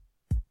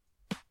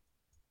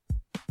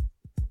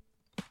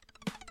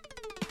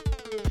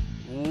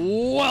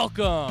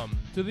Welcome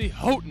to the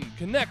Houghton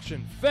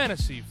Connection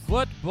Fantasy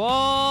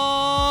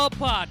Football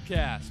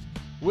Podcast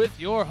with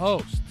your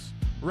hosts,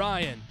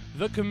 Ryan,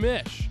 the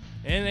Commish,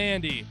 and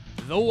Andy,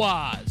 the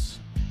Waz.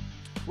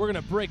 We're going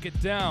to break it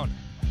down.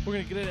 We're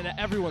going to get into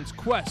everyone's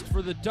quest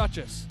for the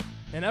Duchess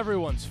and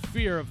everyone's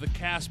fear of the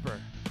Casper.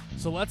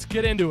 So let's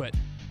get into it,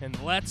 and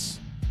let's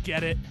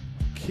get it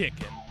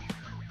kicking.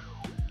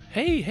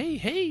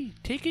 Hey,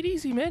 take it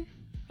easy, man.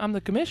 I'm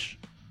the Commish.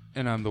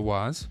 And I'm the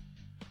Waz.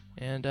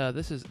 And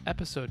this is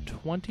episode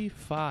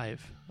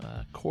 25,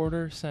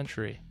 quarter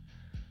century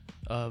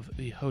of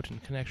the Houghton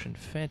Connection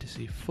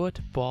Fantasy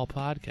Football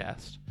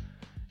Podcast.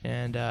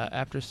 And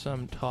after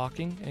some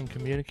talking and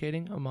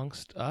communicating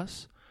amongst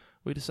us,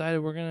 we decided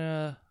we're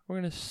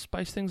gonna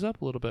spice things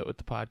up a little bit with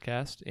the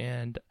podcast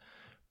and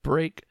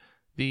break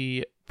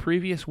the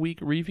previous week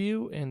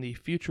review and the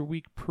future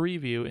week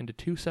preview into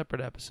two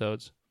separate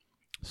episodes.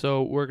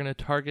 So we're gonna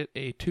target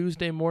a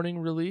Tuesday morning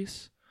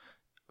release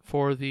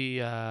for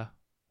the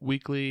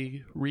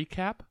weekly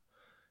recap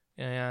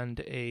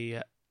and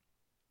a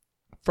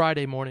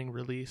Friday morning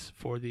release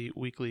for the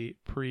weekly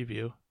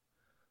preview.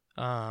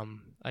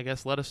 I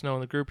guess let us know in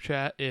the group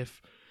chat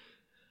if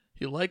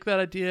you like that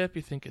idea, if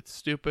you think it's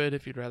stupid,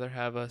 if you'd rather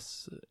have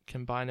us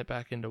combine it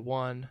back into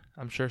one.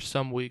 I'm sure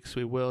some weeks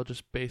we will,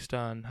 just based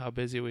on how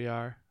busy we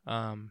are.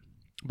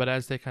 But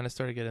as they kind of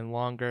started getting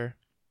longer,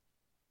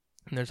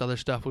 and there's other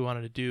stuff we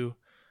wanted to do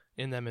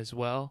in them as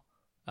well,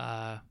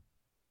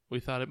 we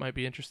thought it might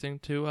be interesting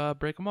to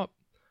break them up.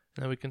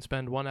 And then we can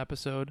spend one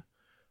episode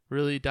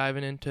really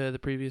diving into the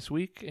previous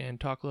week and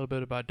talk a little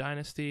bit about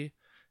Dynasty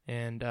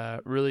and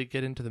really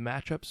get into the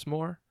matchups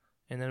more.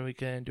 And then we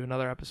can do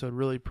another episode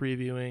really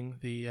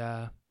previewing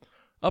the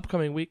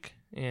upcoming week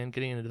and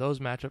getting into those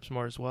matchups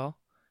more as well.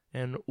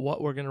 And what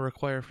we're going to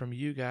require from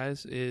you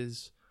guys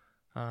is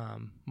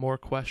more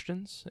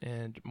questions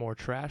and more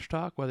trash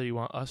talk, whether you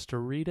want us to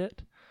read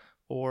it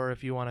or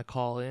if you want to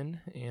call in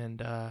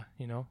and,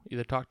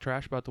 either talk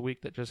trash about the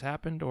week that just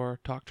happened or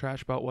talk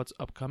trash about what's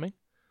upcoming.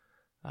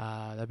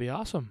 That'd be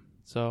awesome.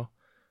 So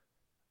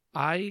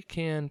I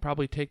can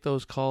probably take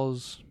those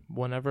calls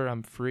whenever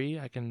I'm free.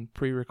 I can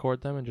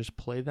pre-record them and just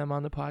play them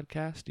on the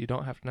podcast. You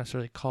don't have to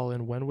necessarily call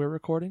in when we're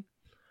recording.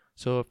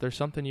 So if there's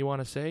something you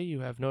want to say, you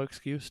have no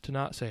excuse to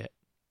not say it.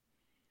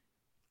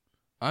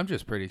 I'm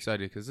just pretty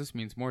excited because this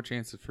means more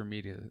chances for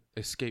me to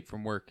escape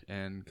from work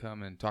and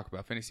come and talk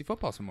about fantasy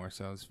football some more.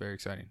 So it's very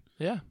exciting.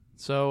 Yeah.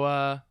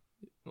 So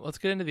let's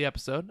get into the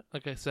episode.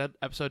 Like I said,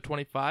 episode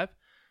 25.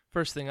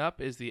 First thing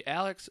up is the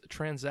Alex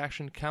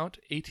transaction count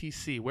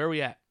ATC. Where are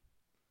we at?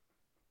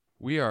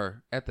 We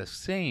are at the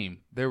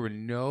same. There were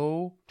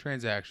no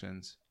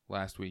transactions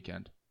last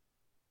weekend.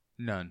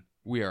 None.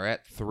 We are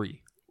at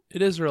 3.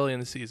 It is early in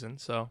the season,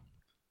 so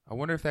I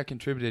wonder if that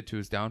contributed to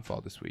his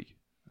downfall this week.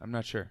 I'm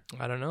not sure.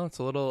 I don't know. It's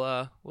a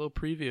little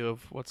preview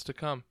of what's to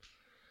come.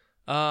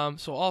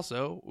 So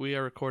also, we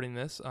are recording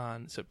this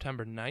on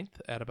September 9th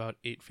at about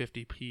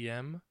 8:50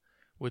 p.m.,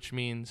 which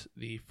means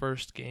the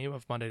first game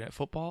of Monday Night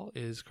Football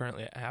is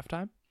currently at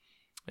halftime.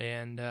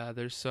 And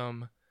there's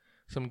some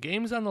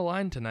games on the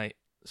line tonight.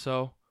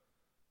 So,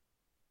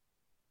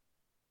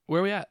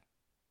 where are we at?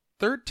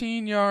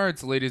 13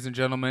 yards, ladies and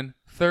gentlemen.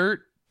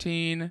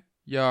 13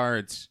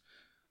 yards.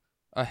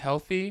 A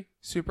healthy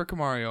Super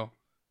Camario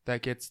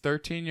that gets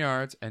 13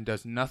 yards and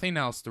does nothing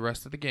else the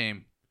rest of the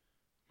game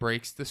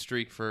breaks the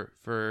streak for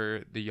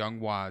the young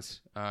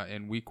Waz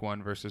in week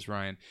 1 versus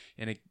Ryan.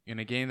 In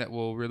a game that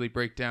we'll really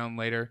break down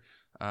later,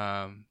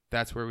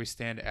 that's where we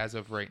stand as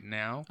of right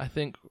now. I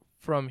think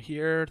from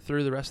here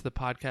through the rest of the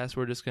podcast,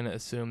 we're just going to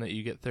assume that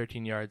you get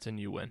 13 yards and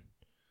you win.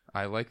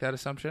 I like that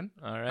assumption.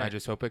 All right. I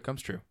just hope it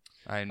comes true.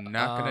 I'm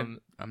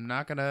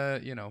not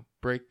gonna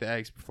break the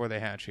eggs before they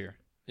hatch here.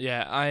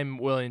 Yeah, I'm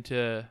willing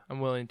to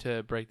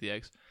break the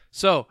eggs.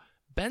 So,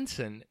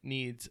 Benson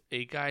needs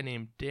a guy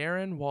named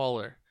Darren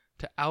Waller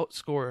to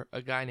outscore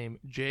a guy named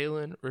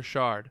Jalen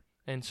Richard.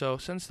 And so,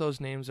 since those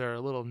names are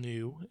a little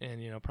new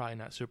and, probably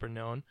not super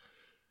known,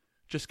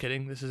 just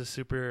kidding. This is a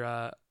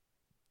super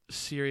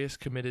serious,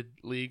 committed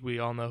league. We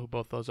all know who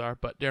both those are.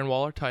 But Darren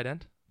Waller, tight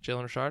end.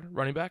 Jalen Richard,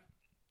 running back.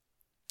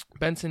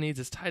 Benson needs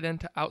his tight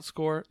end to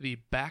outscore the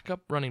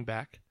backup running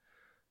back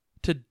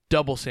to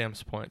double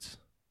Sam's points.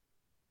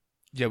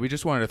 Yeah, we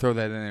just wanted to throw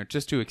that in there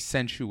just to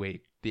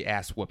accentuate the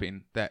ass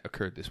whooping that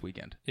occurred this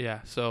weekend.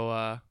 Yeah,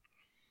 so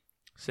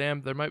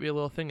Sam, there might be a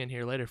little thing in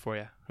here later for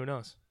you. Who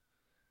knows?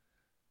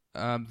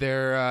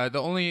 There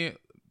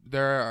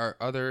are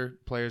other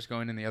players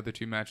going in the other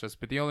two matchups,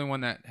 but the only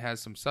one that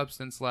has some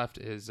substance left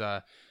is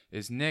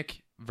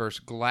Nick versus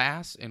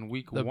Glass in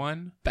week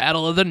 1.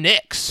 Battle of the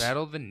Knicks.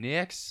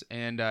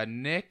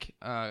 And Nick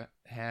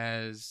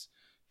has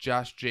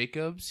Josh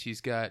Jacobs.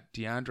 He's got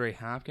DeAndre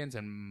Hopkins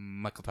and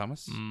Michael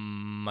Thomas.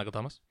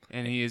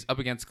 And he is up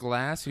against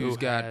Glass, who's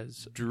got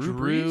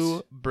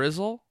Drew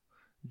Brizzle,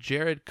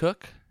 Jared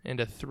Cook,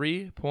 and a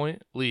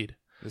 3-point lead.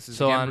 This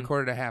is again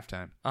recorded at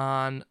halftime.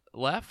 On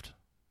left,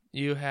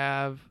 you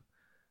have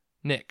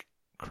Nick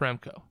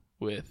Kremko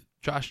with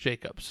Josh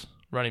Jacobs,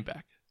 running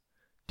back.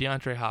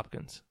 DeAndre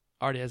Hopkins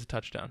already has a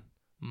touchdown.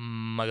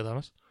 Michael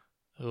Thomas,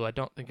 who I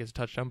don't think is a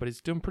touchdown, but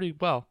he's doing pretty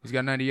well. He's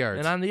got 90 yards.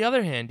 And on the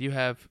other hand, you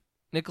have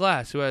Nick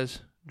Glass, who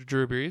has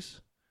Drew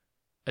Brees,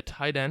 a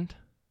tight end,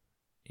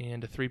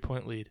 and a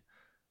 3-point lead.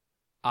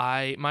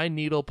 My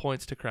needle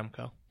points to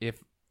Kremko.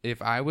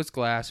 If I was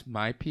Glass,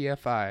 my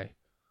PFI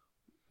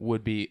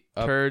would be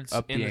turds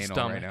up in the anal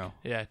stomach right now.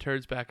 Yeah,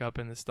 turds back up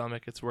in the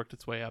stomach. It's worked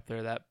its way up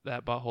there.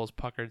 That butthole's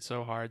puckered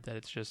so hard that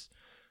it's just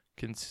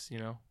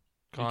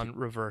gone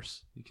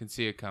reverse. You can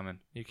see it coming.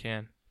 You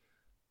can.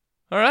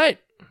 All right,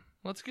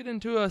 let's get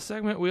into a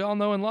segment we all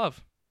know and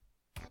love.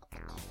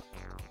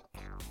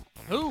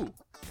 Who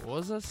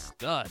was a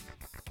stud?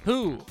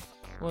 Who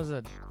was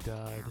a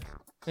dud?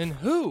 And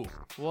who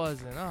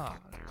was an odd?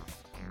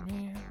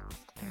 Man,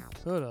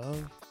 could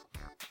have.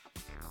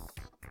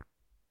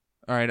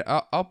 All right,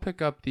 I'll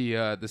pick up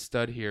the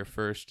stud here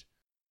first.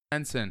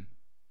 Benson,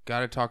 got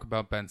to talk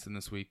about Benson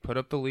this week. Put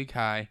up the league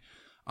high.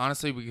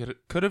 Honestly, we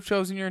could have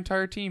chosen your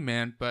entire team,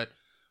 man, but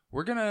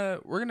we're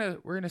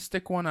gonna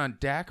stick one on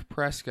Dak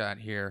Prescott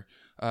here.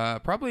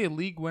 Probably a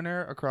league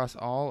winner across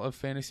all of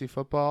fantasy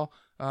football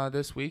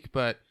this week,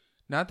 but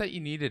not that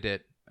you needed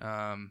it.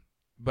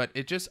 But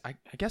it just, I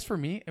guess for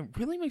me, it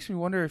really makes me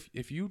wonder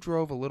if you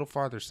drove a little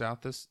farther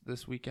south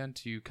this weekend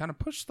to kind of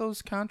push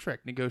those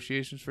contract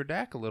negotiations for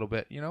Dak a little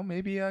bit.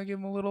 Maybe give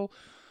him a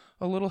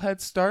little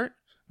head start,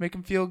 make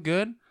him feel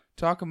good,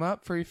 talk him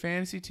up for your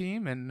fantasy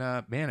team, and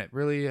man, it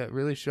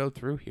really showed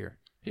through here.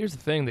 Here's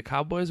the thing: the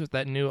Cowboys with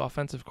that new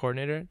offensive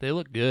coordinator, they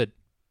look good.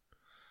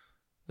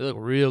 They look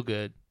real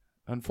good.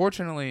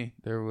 Unfortunately,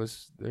 there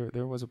was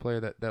a player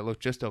that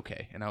looked just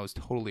okay, and I was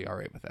totally all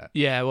right with that.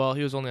 Yeah, well,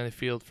 he was only on the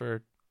field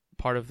for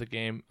part of the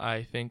game.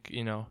 I think,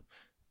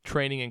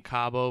 training in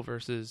Cabo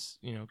versus,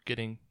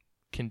 getting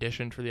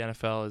conditioned for the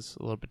NFL is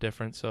a little bit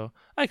different. So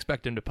I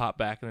expect him to pop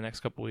back in the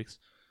next couple weeks.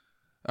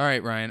 All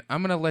right, Ryan,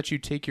 I'm going to let you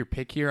take your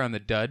pick here on the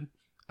dud.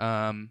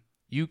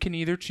 You can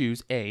either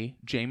choose A,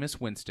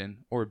 Jameis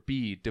Winston, or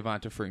B,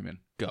 Devonta Freeman.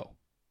 Go.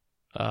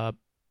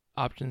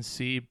 Option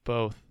C,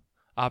 both.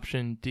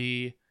 Option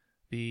D,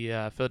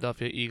 the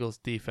Philadelphia Eagles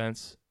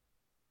defense.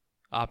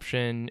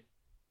 Option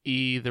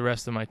E, the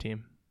rest of my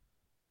team.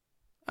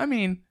 I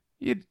mean,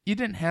 you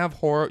didn't have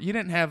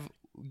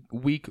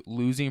weak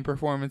losing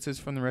performances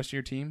from the rest of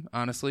your team.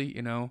 Honestly,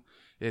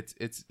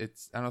 it's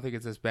I don't think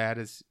it's as bad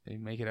as they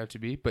make it out to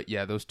be. But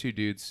yeah, those two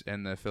dudes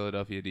and the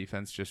Philadelphia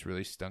defense just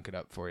really stunk it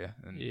up for you.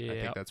 And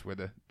I think that's where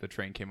the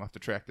train came off the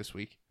track this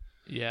week.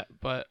 Yeah,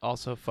 but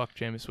also fuck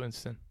Jameis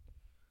Winston.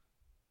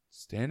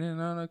 Standing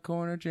on a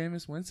corner,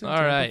 Jameis Winston.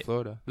 All right,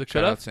 Florida.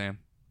 Shout out, Sam.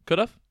 Could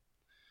have.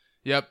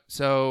 Yep.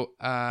 So,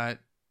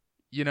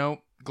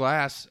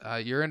 Glass,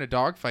 you're in a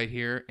dogfight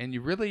here, and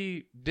you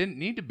really didn't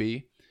need to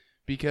be,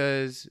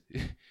 because,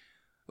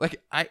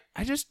 I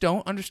just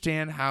don't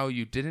understand how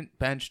you didn't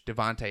bench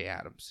Devontae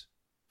Adams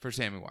for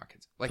Sammy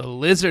Watkins. The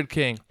Lizard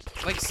King.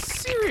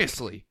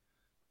 Seriously.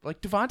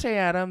 Devontae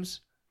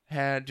Adams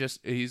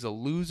he's a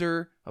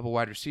loser of a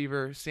wide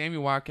receiver. Sammy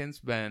Watkins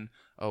been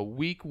a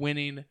week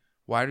winning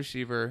wide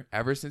receiver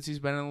ever since he's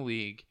been in the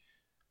league.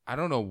 I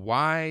don't know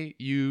why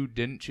you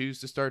didn't choose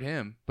to start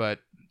him, but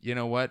you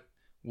know what?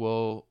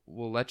 We'll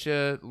let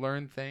you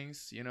learn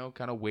things,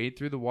 kind of wade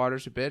through the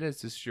waters a bit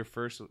as this is your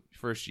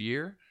first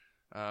year.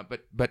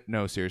 But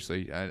no,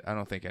 seriously, I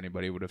don't think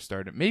anybody would have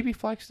started. Maybe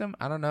flexed him,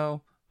 I don't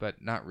know,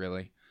 but not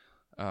really.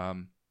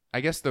 I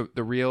guess the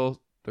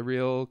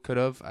real could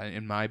have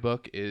in my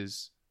book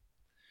is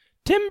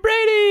Tim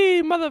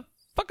Brady,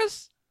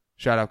 motherfuckers.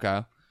 Shout out,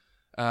 Kyle.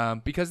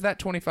 Because that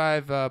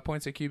 25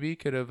 points at QB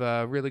could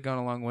have really gone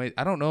a long way.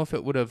 I don't know if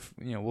it would have,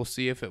 we'll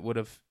see if it would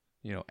have,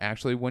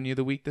 actually won you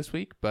the week this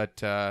week,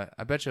 but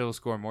I bet you it'll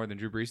score more than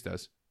Drew Brees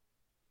does.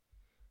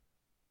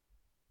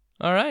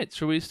 All right,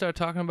 should we start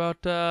talking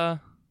about the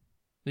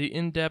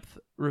in-depth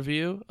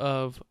review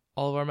of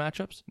all of our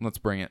matchups? Let's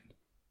bring it.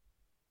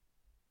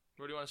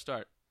 Where do you want to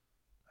start?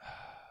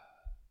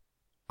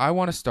 I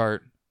want to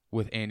start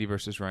with Andy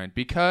versus Ryan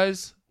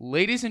because,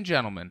 ladies and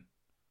gentlemen,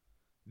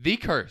 the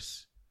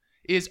curse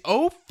is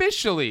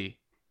officially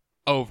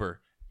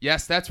over.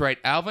 Yes, that's right.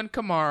 Alvin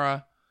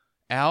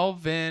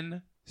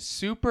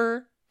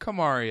Super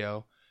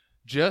Camario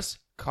just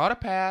caught a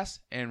pass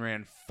and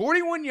ran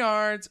 41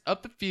 yards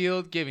up the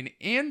field, giving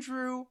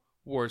Andrew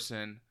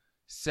Warson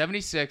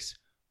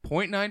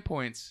 76.9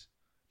 points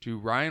to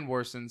Ryan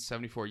Warson's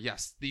 74.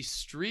 Yes, the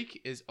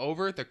streak is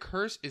over. The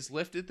curse is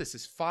lifted. This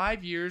is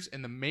 5 years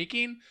in the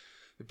making.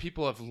 The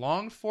people have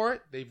longed for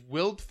it. They've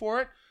willed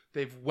for it.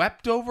 They've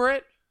wept over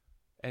it.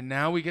 And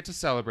now we get to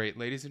celebrate.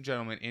 Ladies and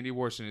gentlemen, Andy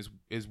Warson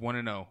is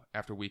 1-0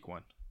 after week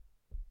 1.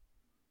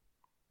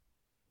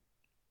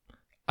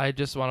 I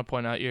just want to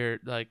point out you're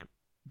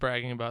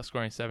bragging about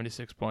scoring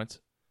 76 points.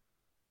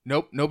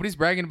 Nope, nobody's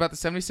bragging about the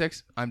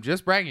 76. I'm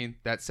just bragging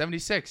that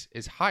 76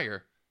 is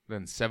higher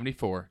than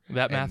 74.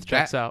 That math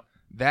checks out.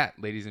 That,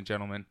 ladies and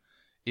gentlemen,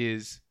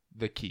 is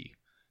the key.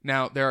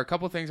 Now, there are a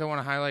couple of things I want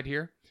to highlight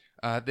here.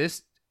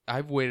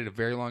 I've waited a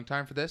very long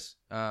time for this.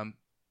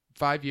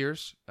 5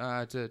 years,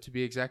 to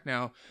be exact.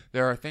 Now,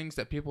 there are things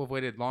that people have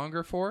waited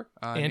longer for.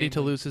 Andy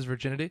to lose his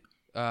virginity?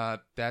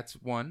 That's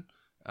one.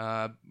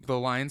 The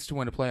Lions to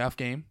win a playoff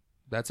game.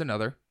 That's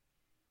another.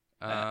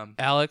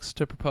 Alex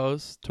to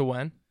propose to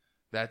win.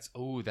 That's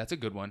a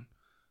good one.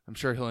 I'm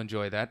sure he'll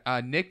enjoy that.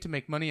 Nick to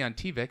make money on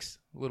TVIX.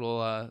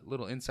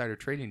 Little insider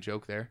trading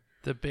joke there.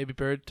 The baby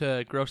bird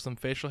to grow some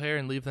facial hair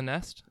and leave the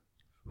nest.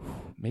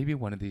 Maybe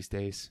one of these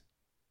days.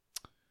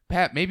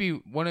 Pat, maybe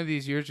one of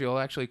these years you'll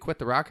actually quit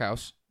the Rock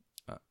House.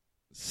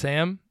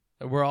 Sam,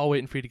 we're all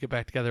waiting for you to get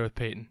back together with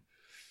Peyton.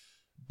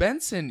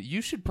 Benson,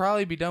 you should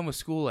probably be done with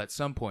school at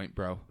some point,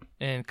 bro.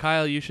 And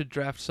Kyle, you should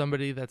draft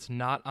somebody that's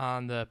not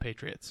on the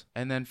Patriots.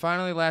 And then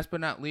finally, last but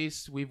not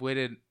least, we've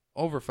waited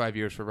over 5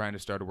 years for Ryan to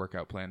start a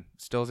workout plan.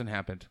 Still hasn't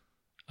happened.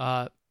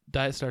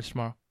 Diet starts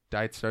tomorrow.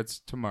 Diet starts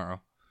tomorrow.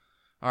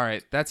 All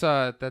right, that's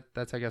I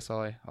guess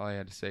all I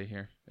had to say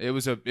here. It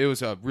was a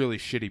really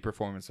shitty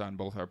performance on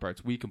both our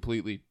parts. We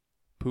completely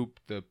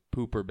pooped the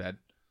pooper bed.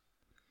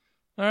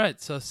 All right,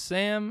 so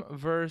Sam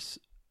versus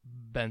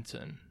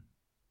Benson.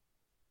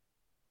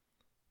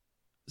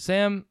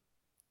 Sam,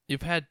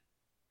 you've had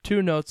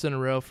 2 notes in a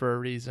row for a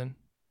reason.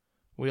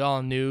 We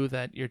all knew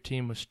that your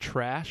team was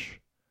trash,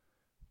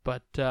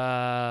 but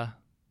I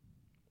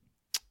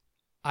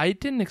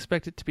didn't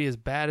expect it to be as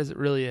bad as it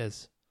really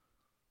is.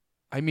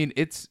 I mean,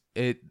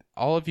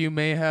 all of you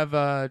may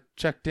have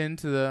checked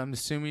into the, I'm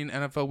assuming,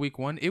 NFL Week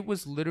 1. It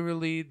was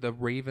literally the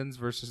Ravens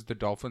versus the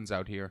Dolphins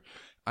out here.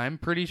 I'm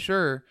pretty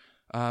sure,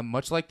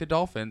 much like the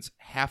Dolphins,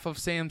 half of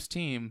Sam's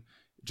team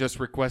just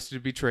requested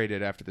to be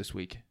traded after this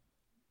week.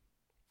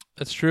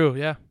 That's true,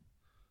 yeah.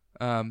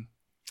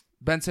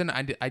 Benson,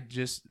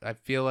 I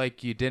feel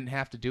like you didn't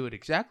have to do it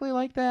exactly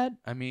like that.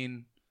 I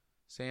mean,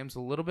 Sam's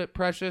a little bit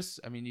precious.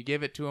 I mean, you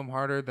gave it to him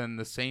harder than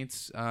the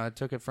Saints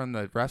took it from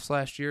the refs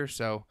last year.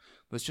 So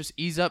let's just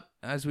ease up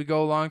as we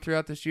go along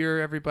throughout this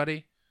year,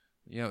 everybody.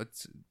 You know,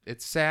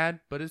 it's sad,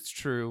 but it's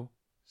true.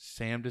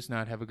 Sam does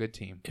not have a good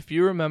team. If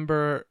you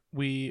remember,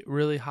 we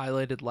really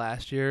highlighted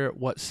last year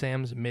what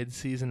Sam's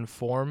midseason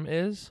form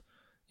is,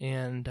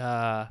 and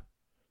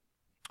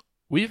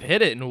we've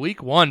hit it in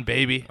week 1,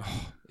 baby.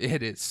 Oh,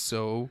 it is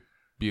so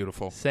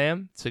beautiful.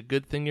 Sam, it's a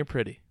good thing you're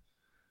pretty.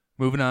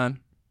 Moving on.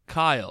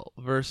 Kyle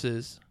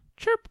versus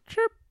chirp,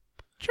 chirp,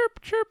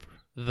 chirp, chirp,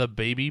 the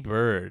baby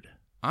bird.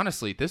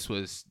 Honestly, this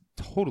was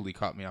totally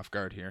caught me off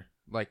guard here.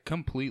 Like,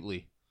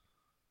 completely.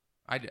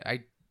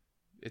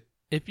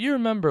 If you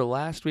remember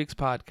last week's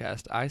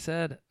podcast, I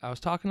said I was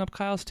talking up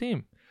Kyle's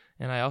team,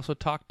 and I also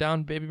talked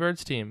down Baby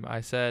Bird's team. I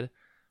said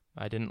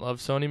I didn't love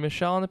Sony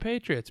Michel and the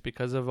Patriots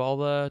because of all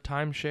the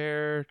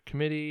timeshare,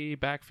 committee,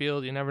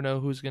 backfield. You never know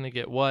who's going to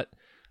get what.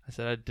 I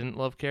said I didn't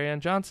love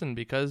Kerryon Johnson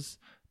because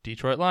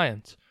Detroit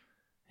Lions.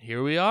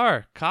 Here we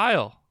are,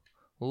 Kyle,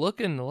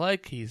 looking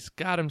like he's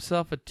got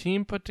himself a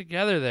team put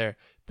together there.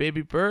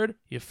 Baby Bird,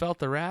 you felt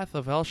the wrath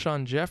of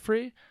Alshon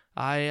Jeffrey.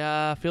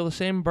 I feel the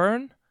same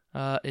burn.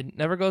 It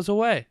never goes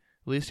away.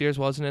 At least yours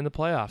wasn't in the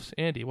playoffs.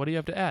 Andy, what do you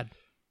have to add?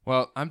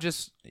 Well,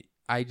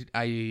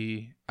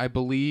 I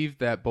believe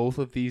that both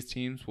of these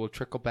teams will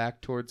trickle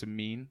back towards a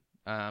mean.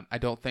 I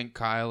don't think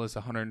Kyle is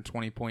a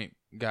 120-point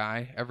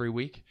guy every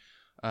week.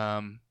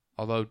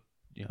 Although,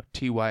 you know,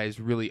 Ty has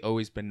really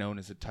always been known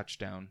as a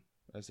touchdown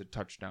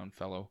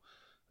fellow.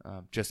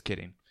 Just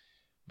kidding.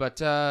 But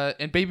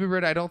in Baby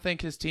Bird, I don't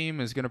think his team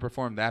is going to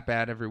perform that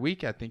bad every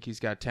week. I think he's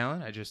got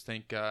talent. I just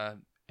think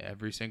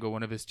every single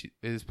one of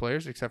his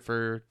players, except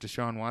for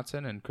Deshaun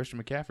Watson and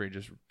Christian McCaffrey,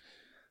 just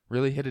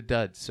really hit a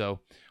dud.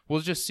 So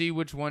we'll just see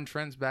which one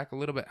trends back a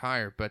little bit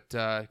higher. But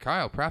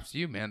Kyle, props to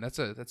you, man. That's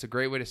a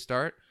great way to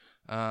start.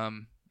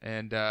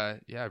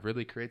 It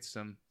really creates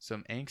some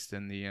angst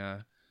in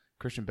the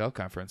Christian Bell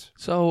conference.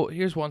 So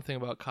here's one thing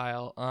about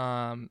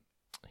Kyle.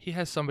 He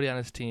has somebody on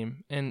his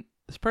team, and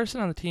this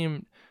person on the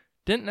team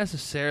didn't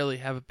necessarily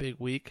have a big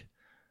week,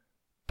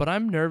 but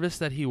I'm nervous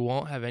that he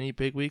won't have any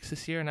big weeks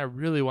this year, and I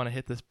really want to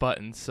hit this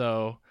button.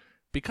 So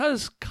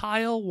because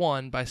Kyle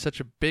won by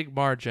such a big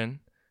margin,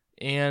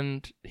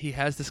 and he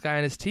has this guy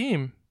on his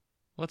team,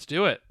 let's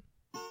do it.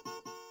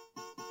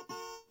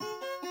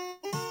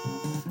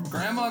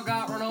 Grandma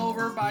got run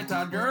over by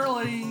Todd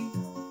Gurley.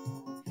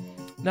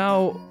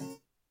 Now,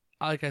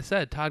 like I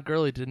said, Todd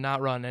Gurley did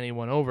not run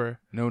anyone over.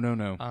 No.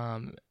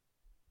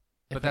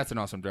 But that's an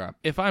awesome drop.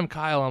 If I'm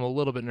Kyle, I'm a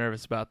little bit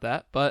nervous about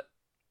that, but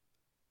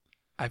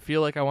I feel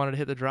like I wanted to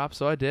hit the drop,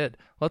 so I did.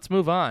 Let's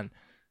move on.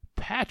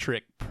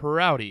 Patrick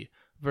Prouty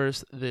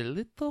versus the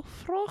Little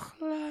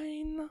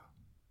Frochlein.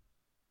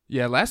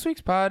 Yeah, last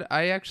week's pod,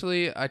 I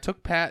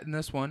took Pat in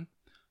this one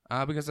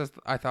because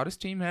I thought his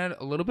team had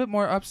a little bit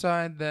more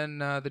upside than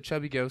the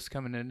Chubby Ghost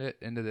coming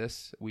into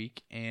this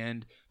week,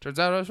 and turns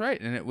out I was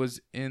right, and it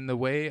was in the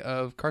way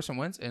of Carson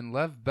Wentz and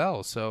Lev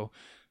Bell. So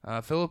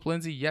Philip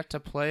Lindsay yet to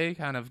play,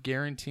 kind of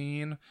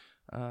guaranteeing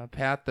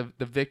Pat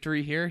the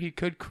victory here. He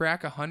could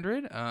crack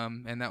 100,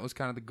 and that was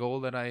kind of the goal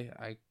that I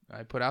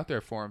put out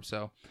there for him.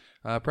 So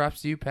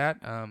props to you,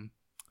 Pat, on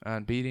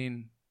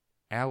beating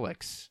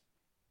Alex.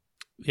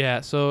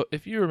 Yeah, so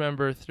if you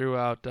remember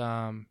throughout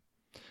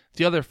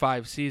the other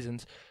 5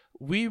 seasons,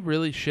 we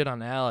really shit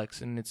on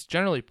Alex, and it's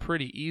generally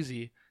pretty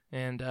easy.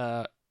 And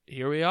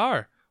here we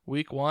are.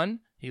 Week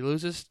 1, he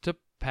loses to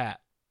Pat.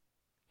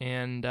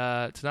 And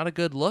it's not a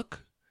good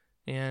look.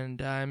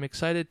 And I'm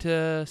excited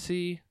to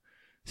see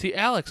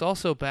Alex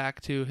also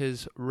back to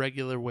his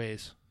regular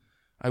ways.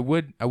 I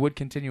would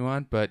continue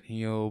on, but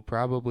he'll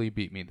probably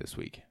beat me this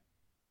week.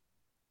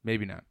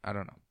 Maybe not. I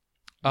don't know.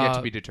 Yet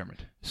to be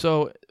determined.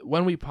 So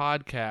when we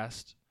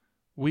podcast,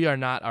 we are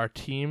not our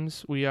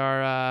teams. We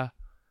are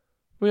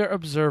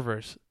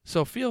observers.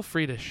 So feel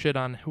free to shit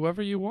on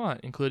whoever you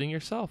want, including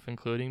yourself,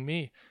 including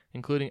me,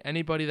 including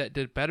anybody that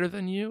did better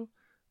than you,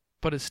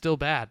 but is still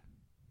bad.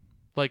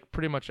 Like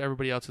pretty much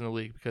everybody else in the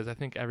league, because I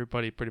think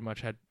everybody pretty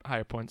much had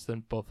higher points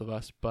than both of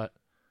us. But,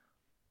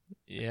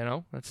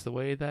 that's the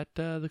way that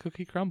the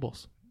cookie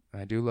crumbles.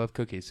 I do love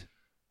cookies.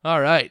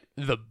 All right,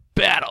 the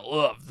Battle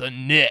of the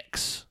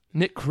Nicks.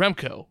 Nick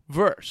Kremko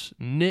versus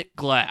Nick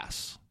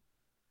Glass.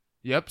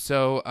 Yep,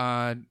 so,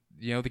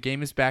 the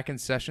game is back in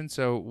session,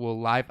 so we'll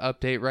live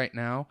update right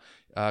now.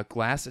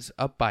 Glass is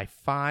up by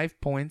 5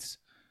 points,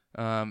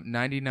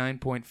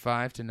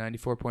 99.5 to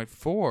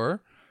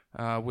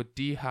 94.4, with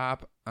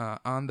D-Hop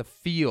on the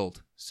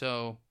field.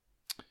 So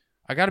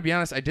I got to be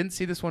honest, I didn't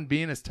see this one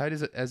being as tight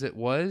as it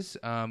was.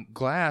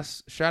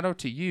 Glass, shout out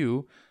to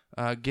you,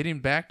 getting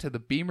back to the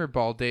Beamer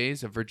Ball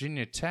days of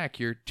Virginia Tech.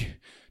 You're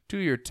two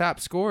of your top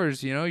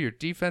scorers, your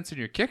defense and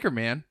your kicker,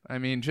 man. I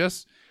mean,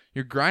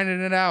 you're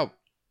grinding it out,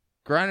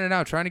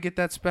 trying to get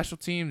that special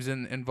teams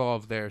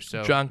involved there.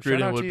 So John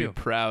Gruden would be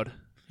proud.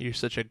 You're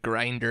such a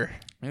grinder.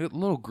 A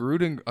little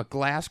Gruden, a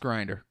glass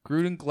grinder.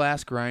 Gruden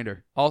glass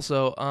grinder.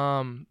 Also,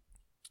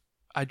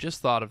 I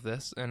just thought of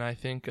this, and I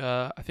think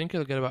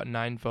it'll get about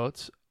 9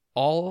 votes.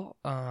 I'm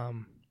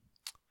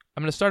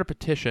going to start a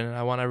petition, and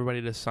I want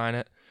everybody to sign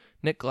it.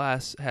 Nick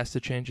Glass has to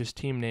change his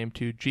team name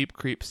to Jeep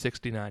Creep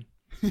 69.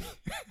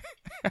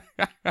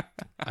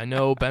 I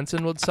know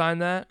Benson would sign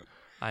that.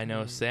 I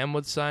know Sam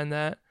would sign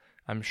that.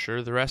 I'm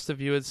sure the rest of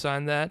you would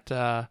sign that.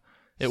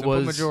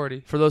 Simple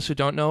majority. For those who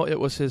don't know, it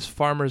was his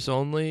Farmers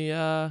Only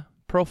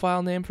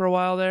profile name for a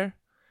while there,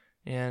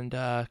 and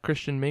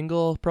Christian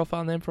Mingle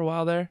profile name for a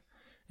while there.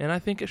 And I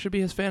think it should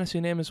be his fantasy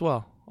name as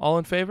well. All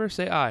in favor,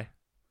 say aye.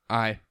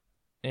 Aye.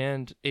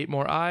 And 8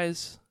 more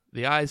ayes.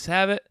 The ayes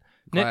have it.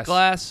 Glass. Nick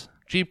Glass,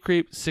 Jeep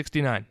Creep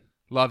 69.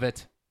 Love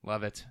it.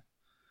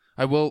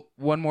 I will,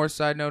 one more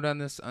side note on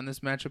this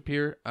matchup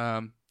here.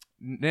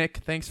 Nick,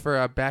 thanks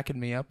for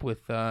backing me up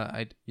with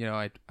I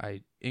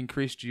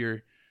increased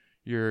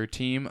your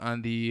team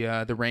on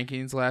the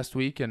rankings last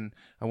week, and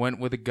I went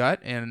with a gut,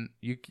 and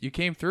you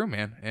came through,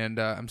 man. And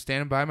I'm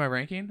standing by my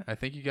ranking. I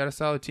think you got a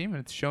solid team,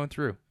 and it's showing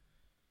through.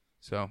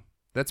 So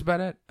that's about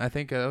it. I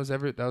think that was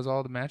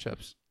all the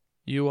matchups.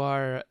 You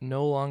are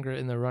no longer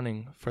in the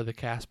running for the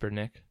Casper,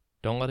 Nick.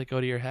 Don't let it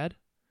go to your head,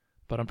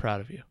 but I'm proud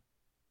of you.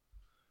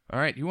 All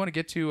right, you want to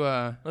get to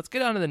let's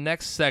get on to the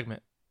next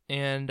segment.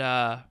 And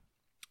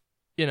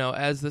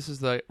as this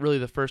is really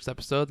the first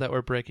episode that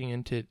we're breaking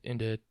into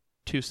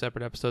 2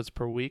 separate episodes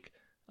per week.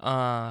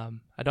 I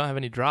don't have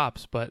any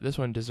drops, but this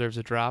one deserves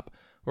a drop.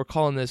 We're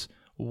calling this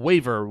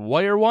Waiver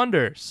Wire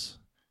Wonders.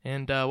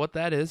 And what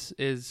that is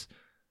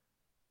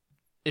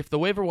if the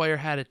waiver wire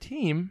had a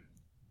team,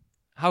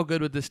 how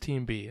good would this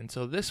team be? And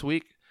so this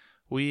week,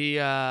 we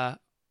are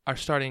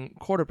starting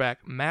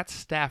quarterback Matt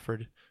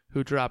Stafford,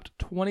 who dropped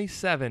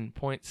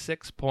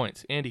 27.6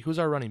 points. Andy, who's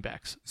our running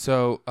backs?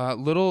 So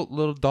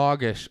little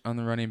doggish on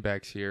the running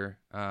backs here.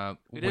 It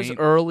is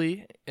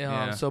early,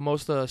 so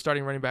most of the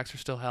starting running backs are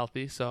still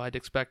healthy. So I'd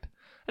expect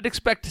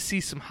to see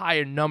some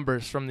higher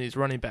numbers from these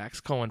running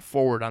backs going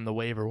forward on the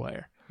waiver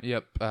wire.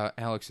 Yep,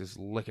 Alex is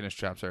licking his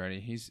chops already.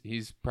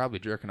 He's probably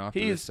jerking off.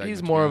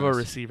 He's more of a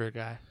receiver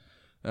guy.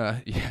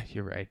 Yeah,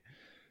 you're right.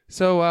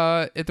 So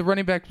at the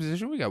running back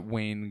position, we got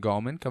Wayne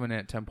Gallman coming in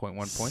at 10.1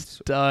 points.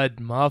 Stud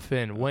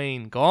muffin,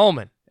 Wayne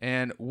Gallman.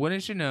 And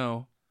wouldn't you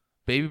know,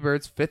 Baby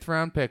Bird's 5th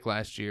round pick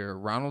last year,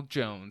 Ronald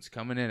Jones,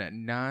 coming in at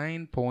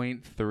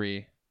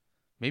 9.3.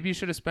 Maybe you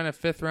should have spent a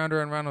 5th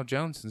rounder on Ronald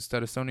Jones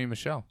instead of Sony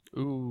Michel.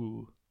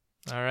 Ooh.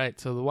 All right,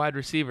 so the wide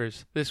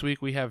receivers. This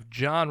week we have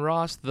John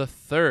Ross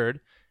III.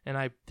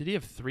 And did he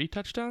have 3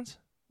 touchdowns?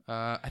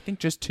 I think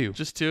just 2.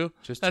 Just 2?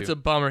 That's 2. a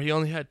bummer. He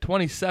only had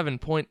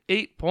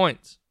 27.8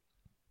 points.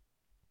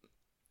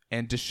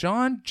 And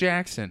Deshaun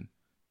Jackson,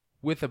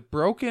 with a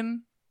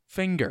broken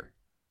finger,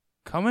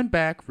 coming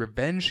back,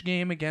 revenge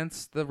game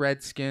against the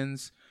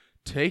Redskins,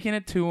 taking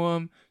it to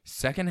him,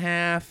 second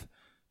half,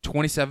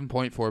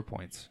 27.4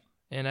 points.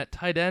 And at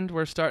tight end,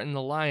 we're starting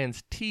the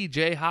Lions'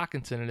 T.J.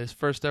 Hockenson in his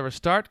first ever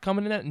start,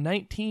 coming in at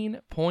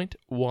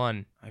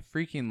 19.1. I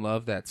freaking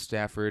love that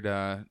Stafford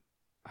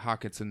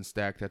Hockenson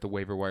stack that the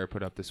waiver wire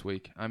put up this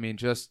week. I mean,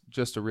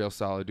 just a real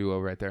solid duo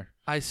right there.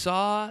 I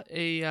saw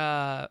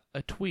a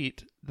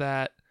tweet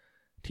that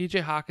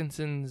T.J.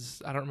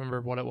 Hawkinson's, I don't remember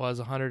what it was,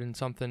 100 and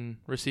something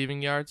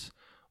receiving yards,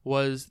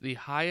 was the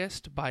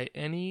highest by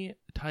any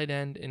tight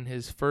end in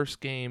his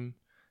first game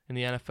in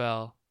the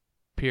NFL,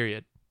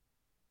 period.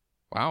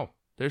 Wow.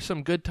 There's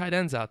some good tight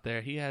ends out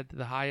there. He had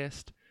the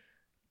highest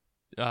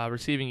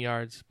receiving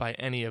yards by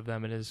any of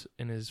them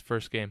in his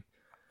first game.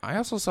 I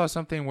also saw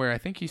something where I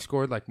think he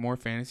scored like more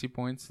fantasy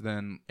points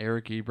than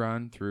Eric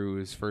Ebron through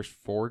his first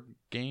 4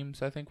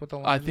 games, I think, with the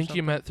Lions. I think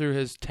you meant through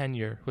his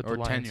tenure with the or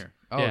Lions. tenure.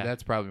 Oh, Yeah.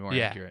 that's probably more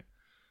Yeah. accurate.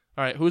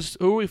 All right, who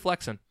are we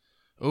flexing?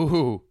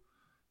 Ooh.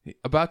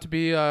 About to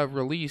be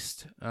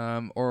released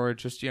or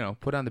just,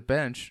 put on the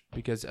bench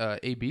because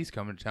AB's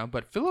coming to town.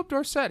 But Philip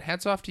Dorsett,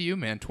 hats off to you,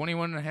 man.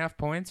 21.5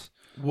 points.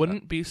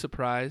 Wouldn't be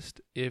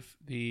surprised if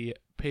the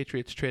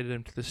Patriots traded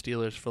him to the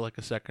Steelers for like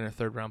a second or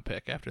third round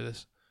pick after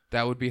this.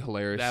 That would be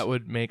hilarious. That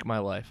would make my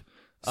life.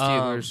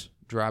 Steelers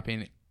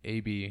dropping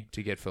AB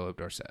to get Philip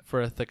Dorsett.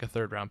 For a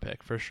third round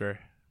pick, for sure.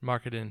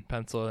 Mark it in,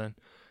 pencil it in.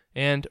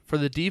 And for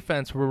the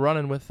defense, we're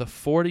running with the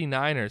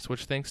 49ers,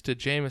 which thanks to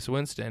Jameis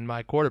Winston,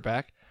 my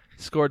quarterback,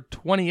 scored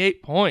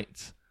 28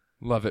 points.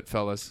 Love it,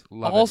 fellas.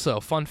 Love Also,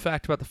 fun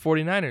fact about the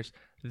 49ers,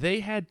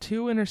 they had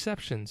 2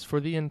 interceptions for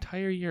the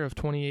entire year of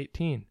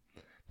 2018.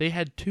 They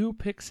had 2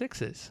 pick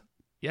sixes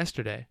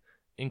yesterday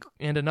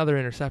and another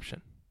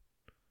interception.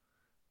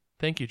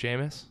 Thank you,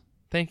 Jameis.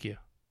 Thank you.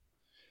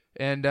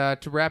 And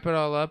to wrap it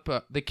all up,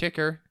 the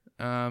kicker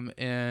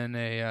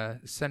in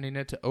sending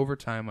it to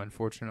overtime,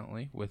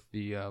 unfortunately, with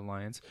the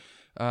Lions,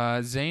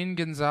 Zane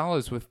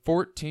Gonzalez with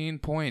 14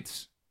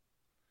 points.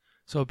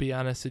 So be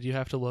honest, did you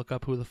have to look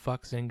up who the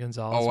fuck Zane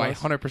Gonzalez was? Oh, I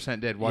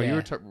 100% did. While you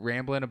Yeah. were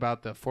rambling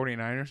about the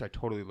 49ers, I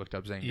totally looked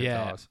up Zane Yeah,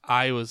 Gonzalez.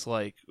 I was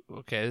like,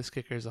 okay, this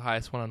kicker is the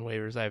highest one on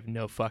waivers. I have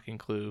no fucking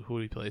clue who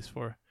he plays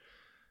for.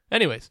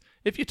 Anyways,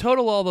 if you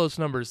total all those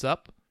numbers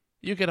up,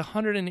 you get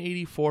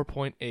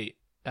 184.8.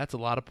 That's a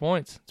lot of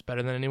points. It's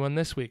better than anyone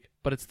this week.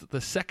 But it's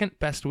the second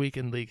best week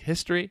in league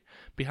history,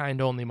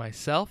 behind only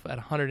myself at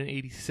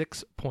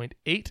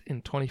 186.8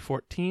 in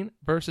 2014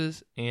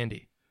 versus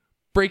Andy.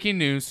 Breaking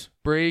news.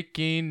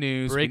 Breaking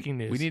news. We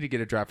need to get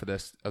a drop for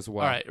this as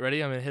well. All right,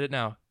 ready? I'm going to hit it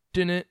now.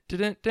 Dun,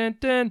 dun, dun,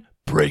 dun.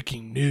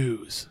 Breaking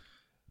news.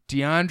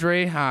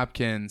 DeAndre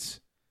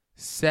Hopkins,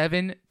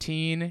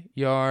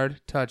 17-yard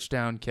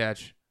touchdown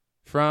catch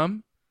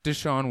from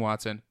Deshaun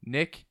Watson.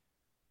 Nick,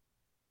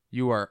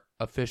 you are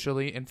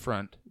officially in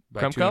front.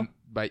 Kremko?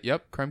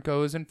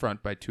 Kremko is in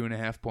front by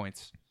 2.5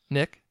 points.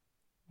 Nick,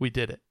 we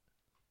did it.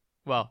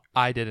 Well,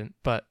 I didn't,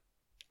 but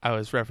I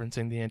was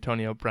referencing the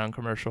Antonio Brown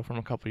commercial from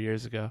a couple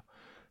years ago.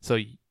 So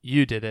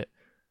you did it,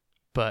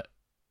 but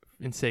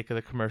in sake of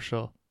the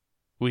commercial,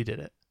 we did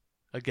it.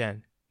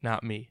 Again,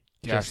 not me,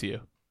 just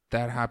you.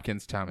 That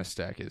Hopkins-Thomas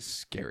stack is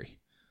scary.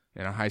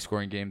 In a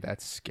high-scoring game,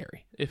 that's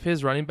scary. If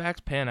his running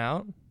backs pan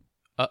out,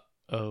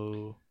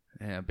 uh-oh.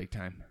 Yeah, big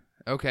time.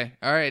 Okay,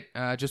 all right.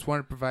 Just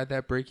wanted to provide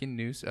that breaking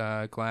news.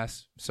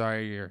 Glass,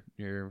 sorry,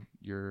 your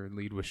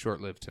lead was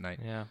short-lived tonight.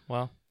 Yeah,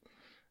 well,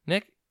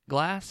 Nick,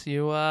 Glass,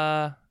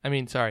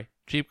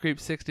 Jeep Creep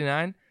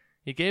 69,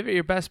 you gave it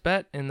your best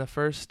bet in the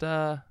first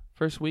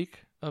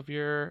week of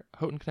your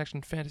Houghton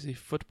Connection Fantasy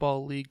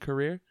Football League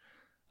career.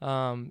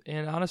 And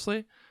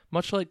honestly,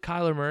 much like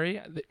Kyler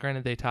Murray,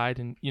 granted they tied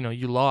and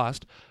you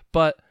lost,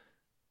 but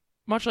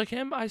much like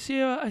him, I see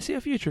a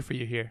future for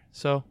you here.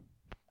 So,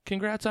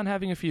 congrats on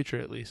having a future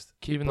at least.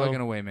 Keep plugging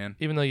away, man.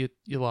 Even though you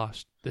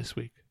lost this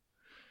week.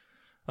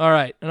 All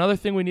right, another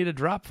thing we need to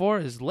drop for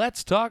is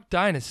Let's Talk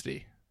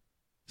Dynasty.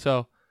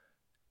 So,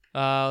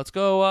 let's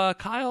go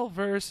Kyle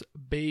versus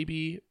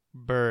Baby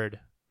Bird.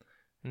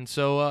 And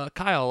so,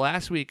 Kyle,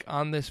 last week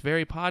on this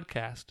very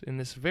podcast, in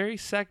this very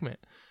segment,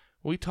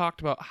 we talked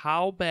about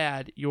how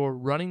bad your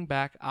running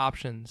back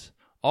options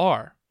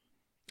are.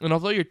 And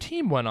although your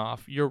team went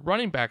off, your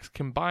running backs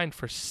combined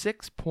for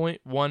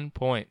 6.1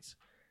 points.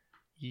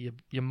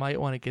 You might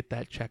want to get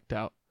that checked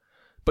out.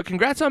 But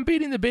congrats on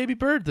beating the Baby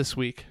Bird this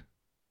week.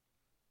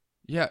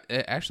 Yeah,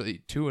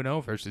 actually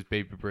 2-0 versus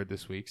Baby Bird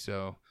this week,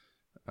 so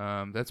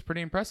that's pretty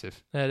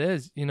impressive. That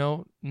is.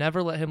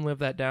 Never let him live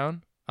that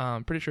down.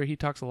 I'm pretty sure he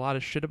talks a lot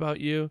of shit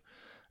about you.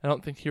 I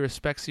don't think he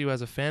respects you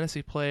as a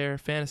fantasy player,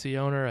 fantasy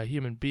owner, a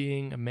human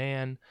being, a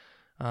man.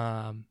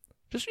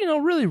 Just,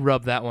 really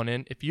rub that one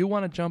in. If you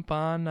want to jump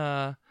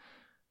on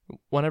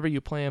whenever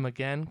you play him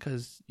again,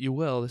 because you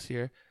will this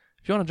year,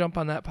 if you want to jump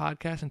on that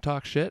podcast and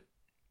talk shit,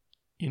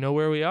 you know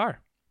where we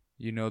are.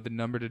 You know the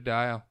number to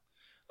dial.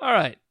 All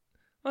right.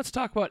 Let's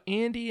talk about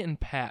Andy and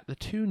Pat, the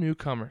two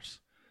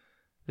newcomers.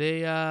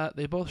 They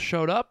both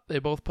showed up. They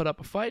both put up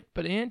a fight,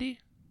 but Andy,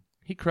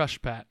 he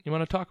crushed Pat. You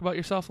want to talk about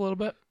yourself a little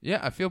bit? Yeah,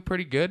 I feel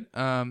pretty good.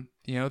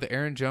 The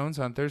Aaron Jones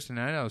on Thursday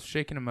night, I was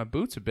shaking in my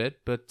boots a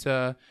bit, but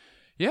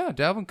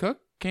Dalvin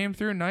Cook came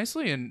through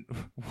nicely, and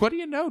what do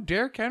you know,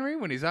 Derrick Henry,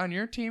 when he's on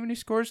your team and he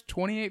scores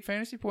 28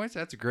 fantasy points,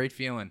 that's a great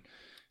feeling.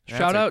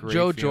 Shout out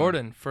Joe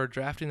Jordan for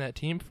drafting that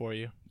team for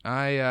you.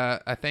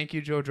 I thank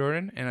you, Joe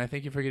Jordan, and I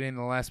thank you for getting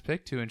the last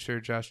pick to ensure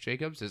Josh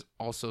Jacobs is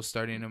also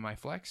starting in my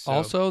flex. So.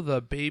 Also,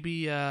 the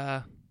baby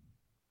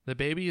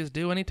is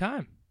due any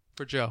time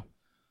for Joe.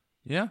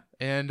 Yeah,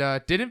 and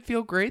didn't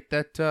feel great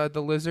that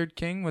the Lizard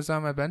King was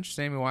on my bench,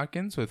 Sammy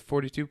Watkins, with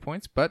 42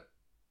 points, but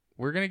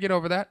we're going to get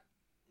over that.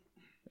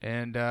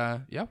 And,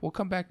 we'll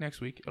come back next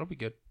week. It'll be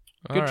good.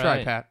 Good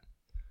try, Pat.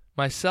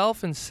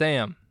 Myself and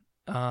Sam,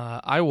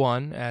 I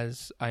won,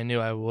 as I knew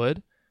I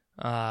would,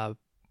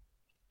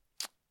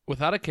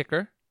 without a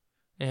kicker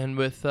And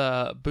with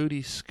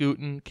booty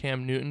scootin'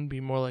 Cam Newton be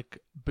more like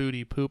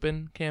booty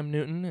poopin' Cam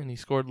Newton, and he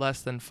scored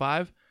less than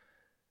 5,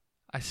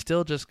 I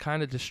still just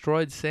kind of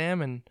destroyed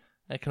Sam, and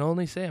I can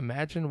only say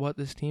imagine what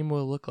this team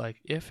will look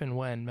like if and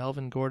when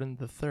Melvin Gordon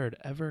III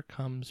ever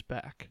comes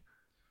back.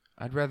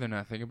 I'd rather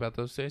not think about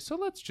those days, so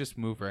let's just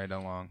move right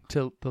along.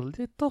 To the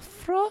little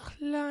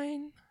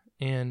Fräulein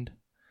and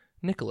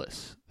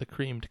Nicholas, the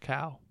creamed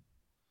cow.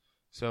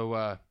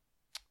 So,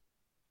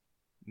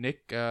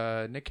 Nick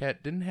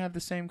didn't have the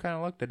same kind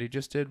of luck that he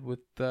just did with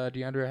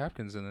DeAndre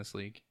Hopkins in this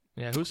league.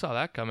 Yeah, who saw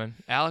that coming?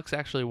 Alex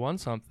actually won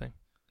something.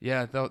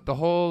 Yeah, the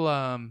whole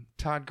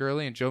Todd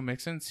Gurley and Joe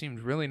Mixon seemed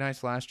really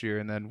nice last year,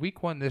 and then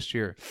week 1 this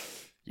year,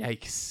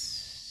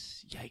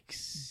 yikes.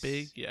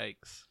 Big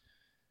yikes.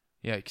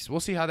 Yikes. We'll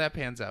see how that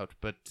pans out,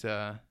 but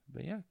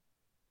yeah.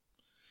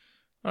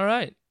 All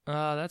right,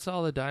 that's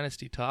all the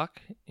Dynasty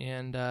talk,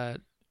 and I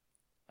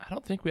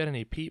don't think we had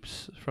any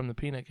peeps from the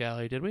Peanut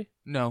Gallery, did we?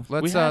 No,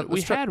 We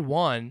had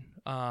one.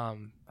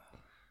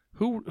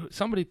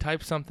 Somebody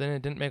typed something and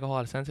it didn't make a whole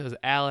lot of sense. It was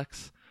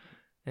Alex,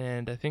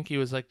 and I think he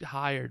was like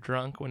high or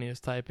drunk when he was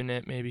typing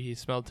it. Maybe he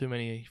smelled too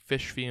many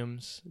fish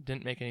fumes. It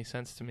didn't make any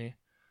sense to me.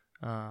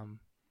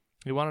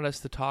 He wanted us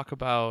to talk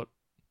about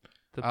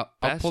the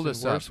best and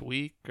worst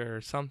week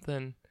or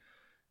something.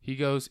 He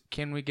goes,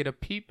 can we get a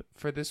peep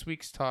for this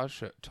week's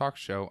talk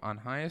show on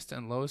highest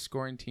and lowest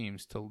scoring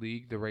teams to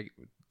lead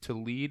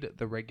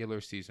the regular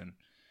season?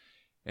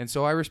 And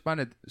so I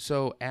responded,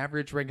 so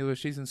average regular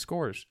season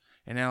scores.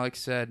 And Alex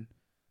said,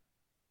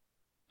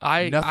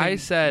 I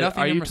said,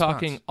 are you response.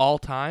 talking all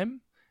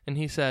time? And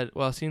he said,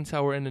 well, since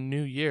how we're in a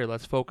new year,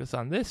 let's focus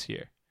on this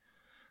year.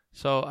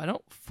 So I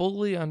don't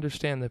fully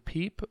understand the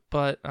peep,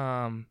 but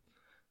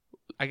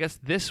I guess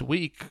this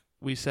week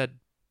we said,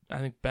 I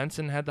think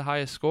Benson had the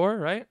highest score,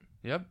 right?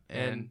 Yep.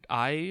 And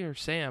I or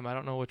Sam, I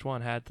don't know which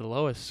one, had the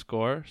lowest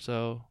score.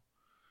 So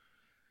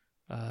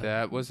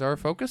that was our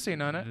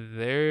focusing on it.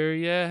 There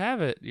you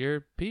have it.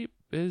 Your peep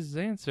is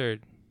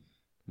answered.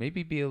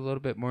 Maybe be a little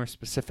bit more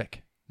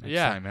specific next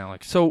time,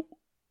 Alex. So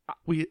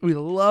we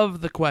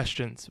love the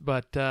questions,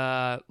 but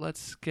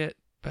let's get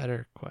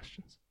better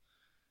questions.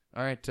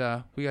 All right.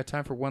 We got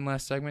time for one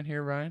last segment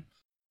here, Ryan.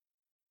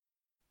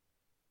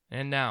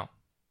 And now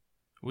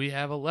we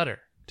have a letter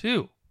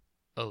to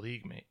a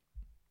league mate.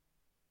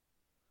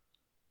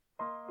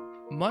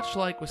 Much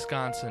like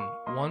Wisconsin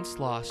once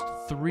lost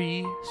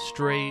 3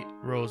 straight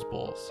Rose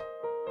Bowls,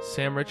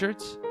 Sam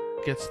Richards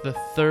gets the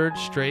 3rd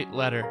straight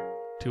letter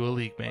to a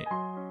league mate.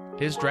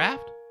 His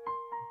draft?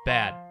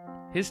 Bad.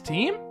 His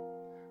team?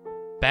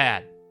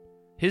 Bad.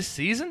 His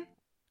season?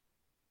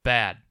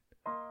 Bad.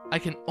 I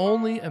can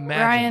only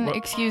imagine. Ryan,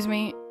 excuse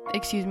me,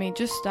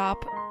 just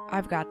stop.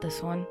 I've got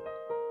this one.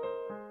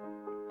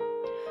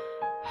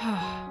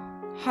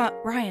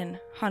 Ryan,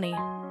 honey,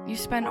 you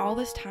spend all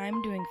this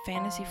time doing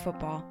fantasy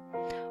football.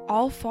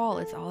 All fall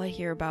is all I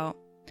hear about.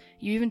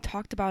 You even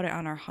talked about it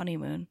on our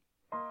honeymoon.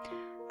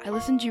 I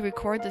listened to you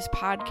record this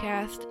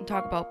podcast and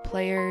talk about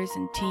players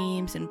and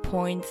teams and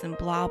points and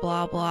blah,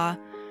 blah, blah.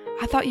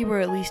 I thought you were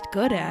at least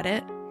good at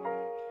it.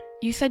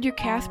 You said your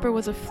Casper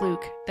was a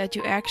fluke, that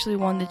you actually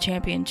won the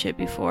championship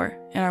before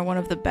and are one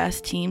of the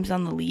best teams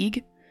on the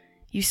league.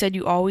 You said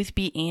you always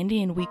beat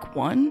Andy in week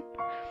 1.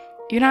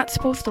 You're not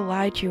supposed to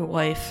lie to your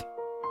wife.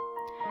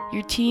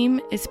 Your team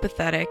is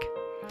pathetic.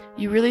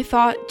 You really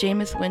thought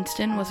Jameis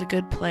Winston was a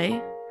good play?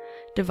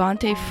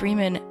 Devontae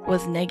Freeman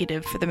was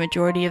negative for the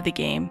majority of the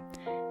game.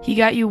 He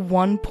got you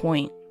 1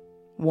 point.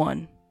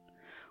 1.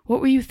 What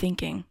were you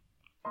thinking?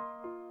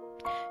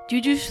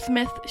 Juju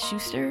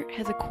Smith-Schuster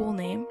has a cool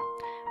name,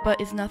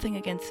 but is nothing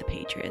against the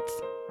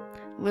Patriots.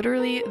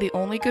 Literally, the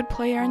only good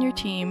player on your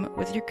team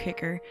was your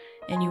kicker,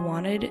 and you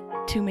wanted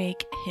to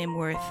make him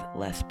worth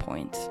less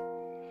points.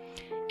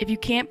 If you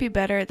can't be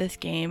better at this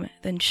game,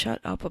 then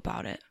shut up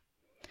about it.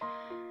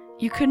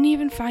 You couldn't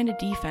even find a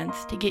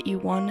defense to get you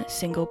 1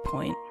 single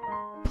point.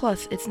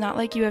 Plus, it's not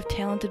like you have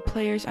talented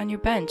players on your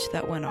bench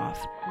that went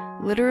off.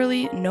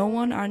 Literally, no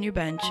one on your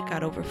bench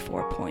got over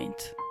 4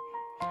 points.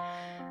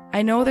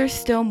 I know there's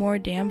still more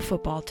damn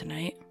football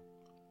tonight.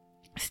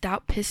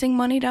 Stop pissing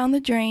money down the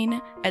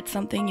drain at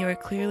something you are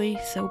clearly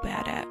so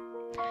bad at.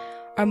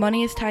 Our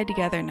money is tied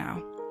together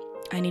now.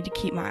 I need to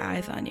keep my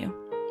eyes on you.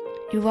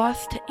 You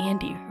lost to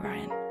Andy,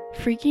 Ryan.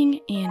 Freaking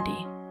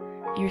Andy.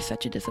 You're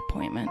such a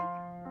disappointment.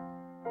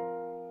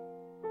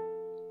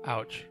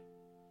 Ouch.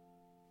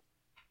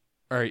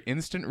 All right,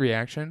 instant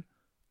reaction.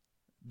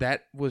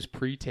 That was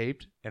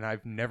pre-taped, and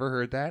I've never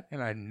heard that,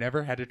 and I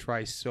never had to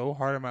try so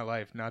hard in my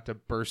life not to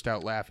burst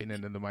out laughing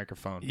into the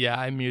microphone. Yeah,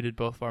 I muted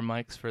both of our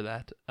mics for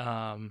that.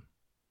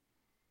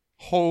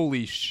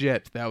 Holy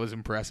shit, that was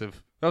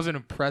impressive. That was an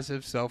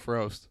impressive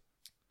self-roast.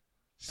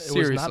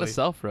 Seriously. It was not a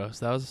self-roast.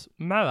 That was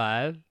my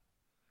live.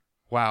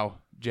 Wow.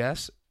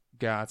 Jess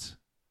Gotts.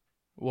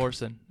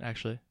 Warson,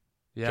 actually.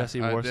 Yeah, Jesse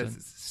Warson.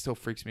 That still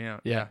freaks me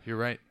out. Yeah. You're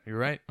right. All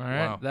right.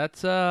 Wow.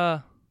 That's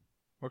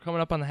we're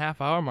coming up on the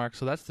half-hour mark,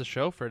 so that's the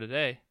show for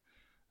today.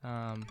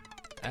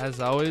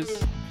 As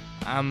always,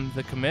 I'm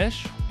the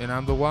Commish. And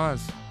I'm the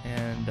Waz.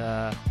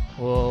 And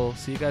we'll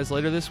see you guys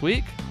later this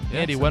week. Yeah,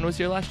 Andy, so- when was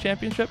your last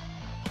championship?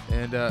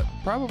 And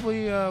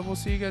probably we'll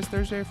see you guys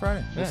Thursday or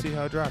Friday. We'll Yeah. see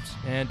how it drops.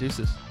 And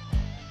deuces.